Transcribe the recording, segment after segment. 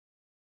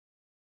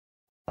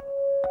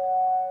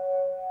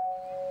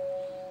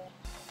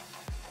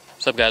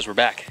What's up guys, we're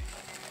back.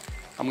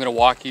 I'm gonna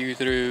walk you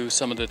through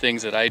some of the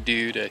things that I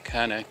do to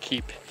kind of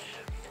keep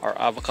our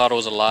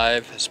avocados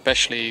alive,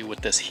 especially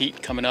with this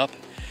heat coming up.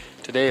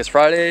 Today is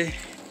Friday.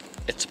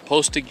 It's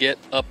supposed to get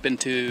up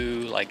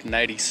into like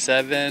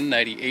 97,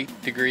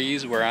 98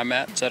 degrees where I'm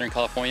at, Southern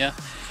California.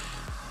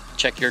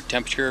 Check your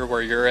temperature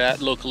where you're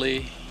at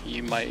locally.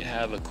 You might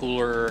have a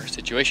cooler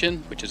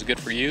situation, which is good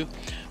for you.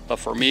 But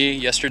for me,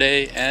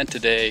 yesterday and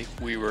today,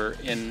 we were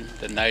in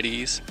the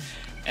 90s.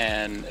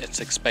 And it's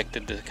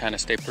expected to kind of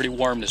stay pretty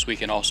warm this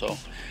weekend also.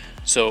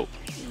 So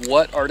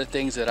what are the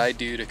things that I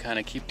do to kind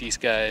of keep these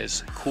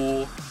guys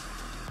cool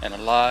and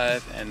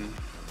alive and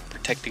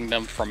protecting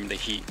them from the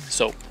heat?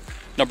 So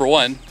number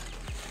one,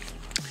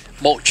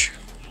 mulch.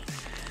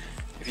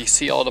 If you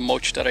see all the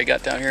mulch that I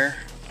got down here,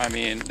 I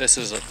mean, this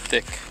is a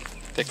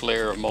thick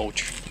layer of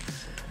mulch.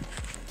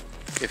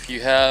 If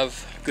you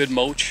have good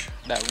mulch,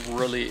 that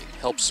really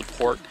helps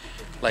support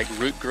like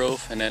root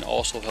growth, and then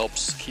also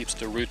keeps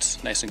the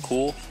roots nice and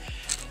cool.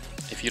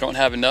 If you don't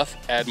have enough,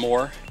 add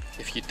more.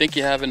 If you think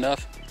you have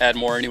enough, add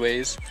more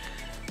anyways.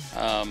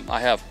 I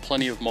have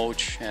plenty of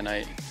mulch and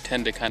I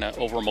tend to kind of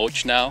over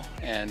mulch now,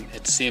 and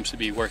it seems to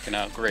be working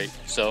out great.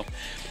 So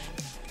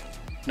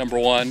number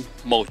one,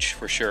 mulch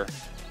for sure.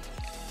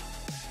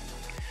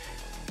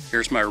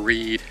 Here's my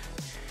reed.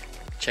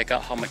 Check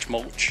out how much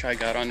mulch I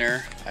got on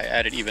there. I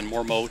added even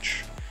more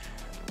mulch.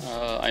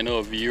 I know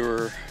a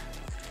viewer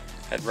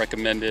had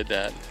recommended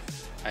that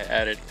I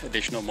added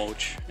additional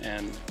mulch,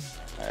 and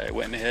I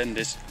went ahead and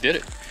just did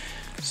it.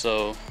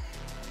 So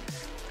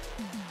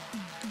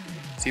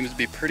seems to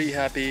be pretty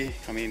happy.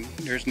 I mean,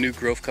 there's new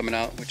growth coming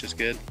out, which is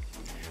good.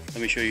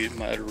 Let me show you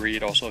my other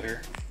reed also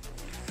here.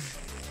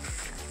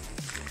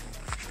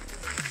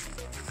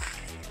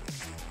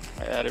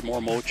 I added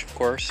more mulch, of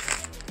course.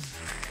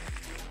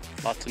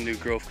 Lots of new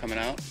growth coming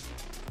out.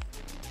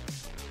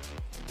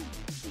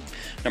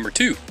 Number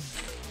two,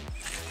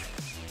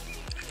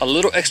 a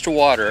little extra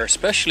water,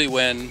 especially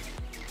when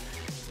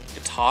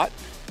it's hot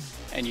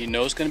and you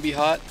know it's going to be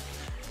hot.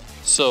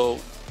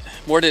 So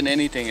more than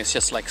anything, it's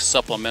just like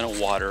supplemental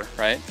water,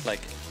 right?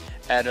 Like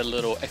add a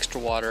little extra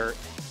water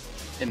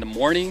in the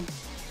morning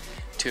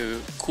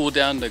to cool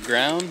down the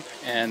ground,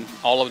 and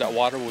all of that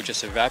water will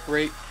just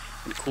evaporate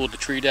and cool the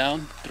tree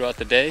down throughout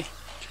the day.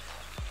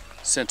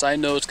 Since I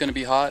know it's going to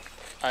be hot,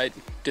 I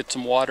did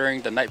some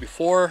watering the night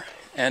before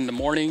and the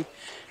morning,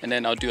 and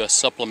then I'll do a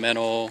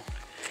supplemental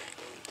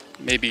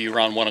maybe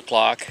around 1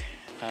 o'clock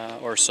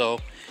or so.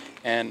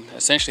 And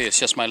essentially it's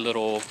just my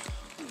little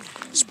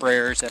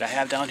sprayers that I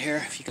have down here,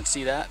 if you can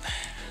see that.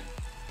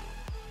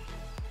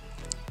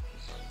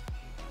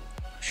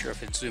 Not sure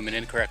if it's zooming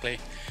in correctly,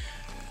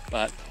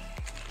 but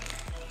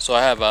so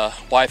I have a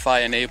Wi-Fi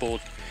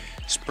enabled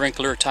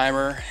sprinkler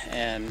timer,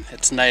 and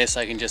it's nice.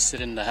 I can just sit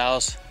in the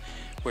house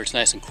where it's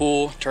nice and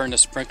cool, turn the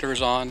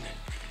sprinklers on,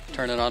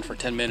 turn it on for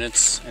 10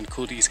 minutes and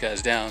cool these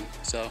guys down.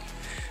 So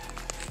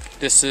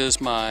this is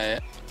my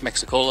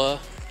Mexicola.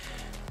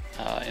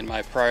 In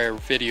my prior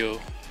video,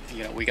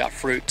 you know, we got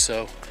fruit,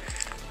 so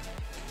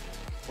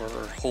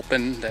we're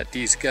hoping that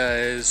these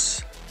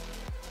guys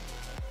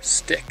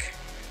stick.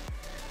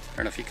 I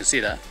don't know if you can see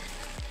that.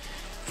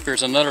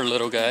 Here's another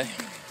little guy.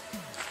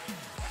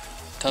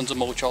 Tons of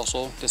mulch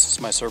also. This is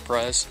my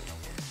surprise.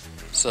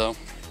 So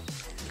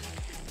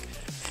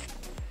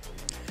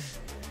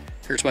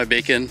here's my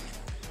bacon.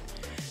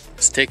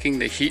 It's taking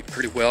the heat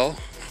pretty well,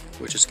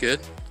 which is good.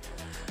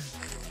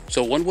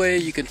 So one way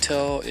you can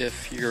tell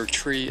if your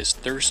tree is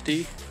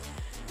thirsty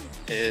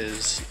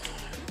is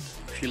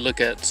if you look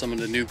at some of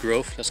the new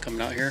growth that's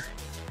coming out here.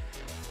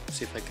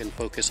 See if I can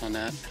focus on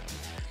that.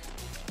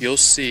 You'll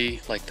see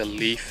like the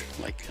leaf,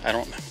 like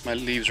my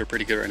leaves are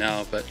pretty good right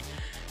now, but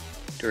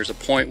there's a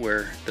point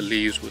where the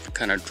leaves would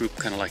kind of droop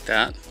kind of like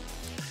that.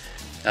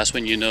 That's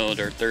when you know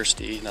they're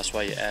thirsty. That's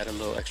why you add a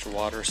little extra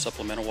water,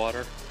 supplemental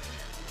water.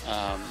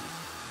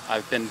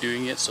 I've been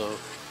doing it, so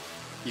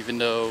even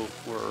though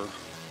we're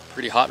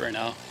pretty hot right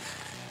now,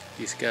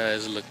 these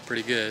guys look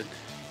pretty good.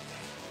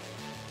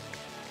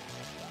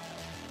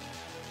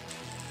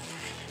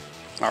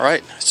 All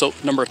right, so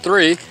number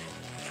three,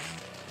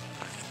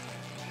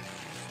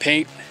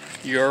 paint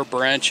your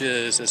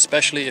branches,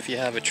 especially if you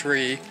have a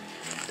tree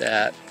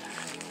that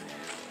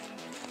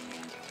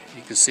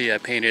you can see I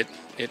painted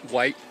it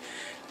white.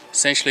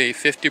 Essentially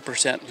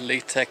 50%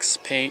 latex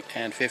paint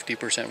and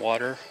 50%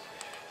 water.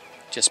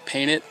 Just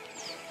paint it.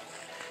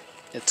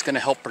 It's going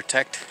to help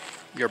protect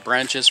your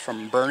branches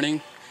from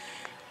burning.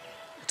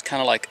 It's kind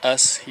of like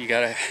us. You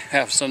gotta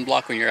have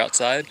sunblock when you're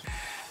outside.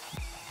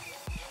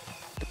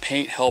 The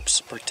paint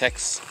helps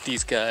protect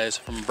these guys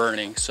from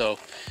burning. So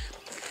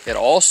it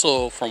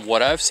also, from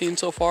what I've seen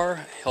so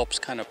far, helps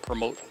kind of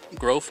promote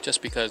growth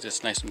just because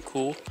it's nice and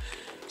cool.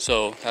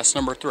 So that's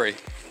number three.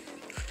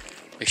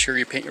 Make sure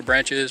you paint your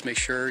branches. Make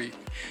sure you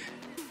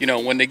know,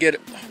 when they get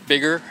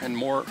bigger and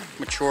more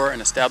mature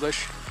and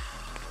established,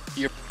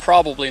 you're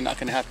probably not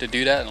going to have to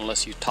do that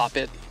unless you top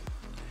it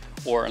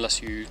or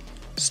unless you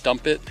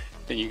stump it.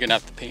 Then you're going to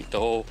have to paint the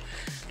whole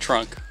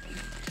trunk.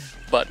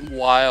 but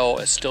while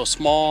it's still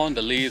small and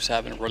the leaves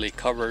haven't really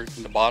covered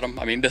the bottom,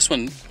 I mean, this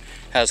one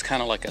has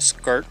kind of like a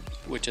skirt,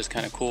 which is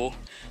kind of cool.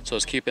 So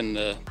it's keeping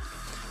the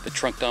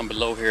trunk down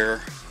below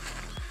here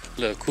a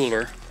little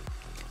cooler.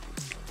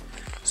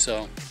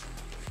 So,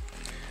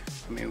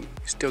 I mean, we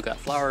still got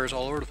flowers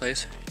all over the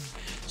place.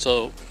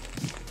 So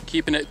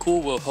keeping it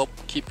cool will help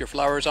keep your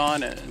flowers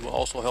on, and it will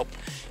also help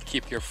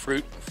keep your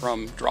fruit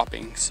from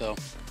dropping. So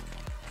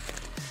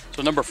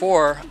number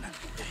 4,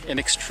 in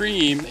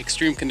extreme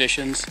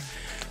conditions,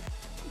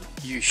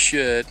 you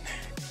should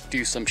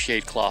do some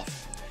shade cloth.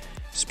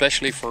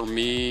 Especially for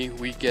me,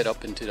 we get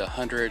up into the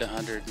 100,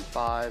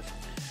 105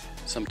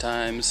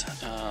 sometimes.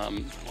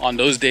 On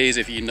those days,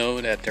 if you know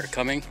that they're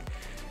coming,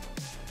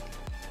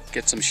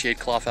 get some shade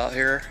cloth out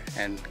here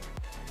and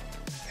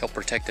help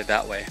protect it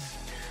that way.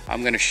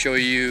 I'm going to show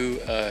you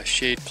a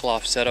shade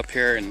cloth setup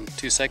here in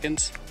 2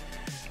 seconds,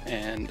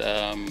 and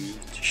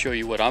show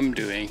you what I'm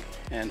doing,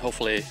 and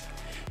hopefully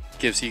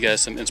gives you guys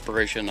some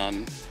inspiration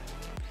on,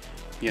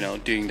 you know,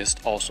 doing this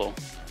also.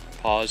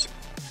 Pause.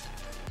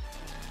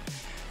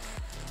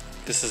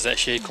 This is that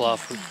shade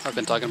cloth I've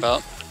been talking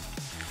about.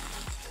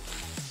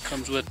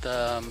 Comes with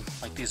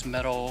like these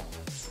metal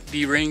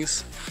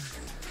D-rings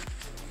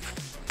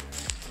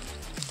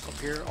up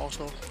here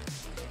also.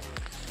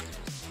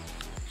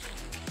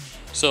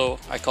 So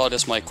I call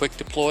this my quick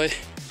deploy.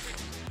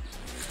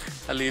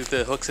 I leave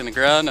the hooks in the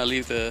ground. I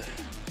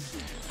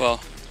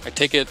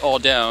take it all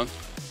down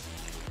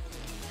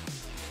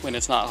when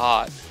it's not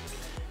hot,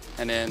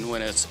 and then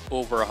when it's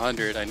over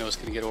 100, I know it's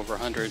gonna get over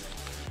 100,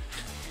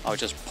 I'll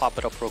just pop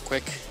it up real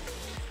quick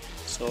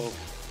so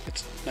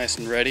it's nice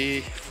and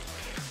ready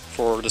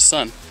for the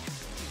sun.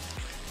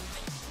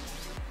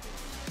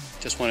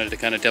 Just wanted to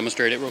kind of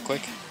demonstrate it real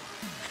quick.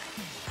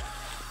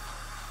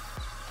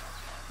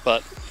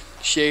 But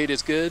shade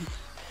is good,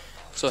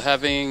 so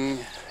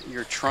having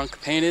your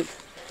trunk painted,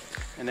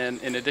 and then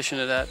in addition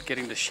to that,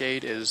 getting the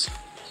shade is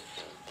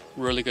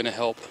really going to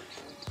help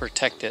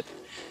protect it,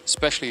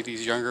 especially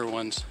these younger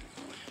ones.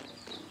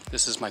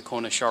 This is my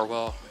Kona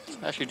Charwell. It's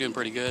actually doing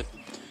pretty good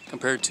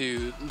compared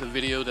to the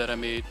video that I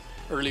made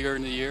earlier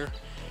in the year.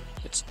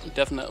 It's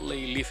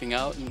definitely leafing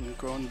out and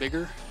growing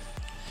bigger.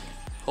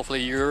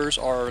 Hopefully yours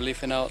are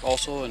leafing out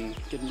also and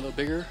getting a little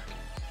bigger.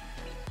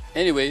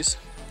 Anyways,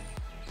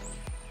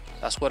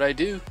 that's what I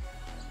do.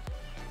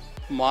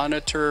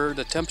 Monitor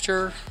the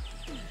temperature,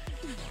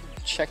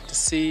 check to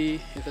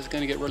see if it's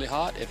going to get really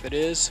hot. If it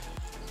is,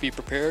 be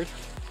prepared.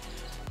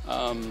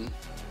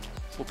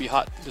 Will be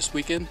hot this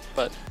weekend,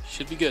 but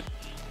should be good.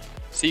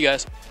 See you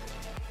guys.